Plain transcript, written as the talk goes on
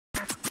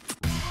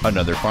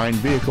Another fine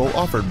vehicle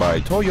offered by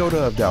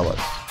Toyota of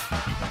Dallas.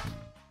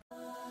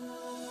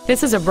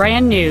 This is a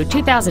brand new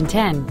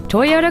 2010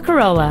 Toyota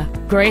Corolla.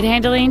 Great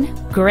handling,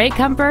 great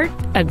comfort,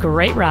 a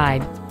great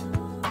ride.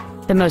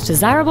 The most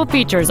desirable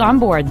features on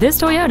board this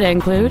Toyota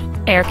include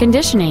air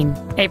conditioning,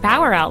 a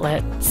power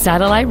outlet,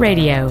 satellite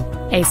radio,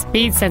 a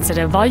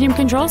speed-sensitive volume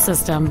control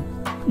system,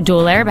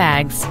 dual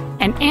airbags,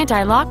 an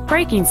anti-lock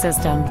braking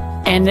system,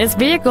 and this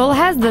vehicle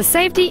has the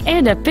safety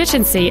and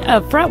efficiency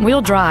of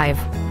front-wheel drive.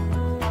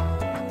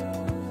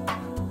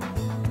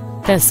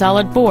 The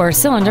solid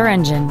 4-cylinder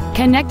engine,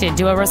 connected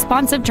to a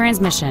responsive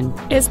transmission,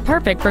 is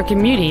perfect for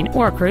commuting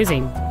or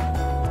cruising.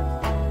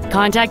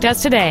 Contact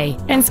us today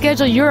and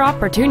schedule your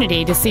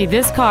opportunity to see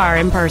this car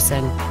in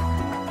person.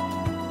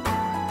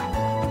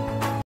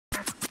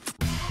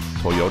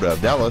 Toyota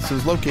of Dallas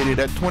is located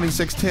at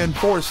 2610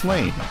 Forest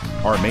Lane.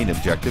 Our main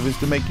objective is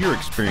to make your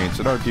experience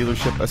at our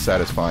dealership a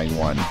satisfying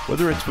one,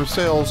 whether it's for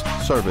sales,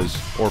 service,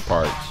 or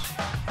parts.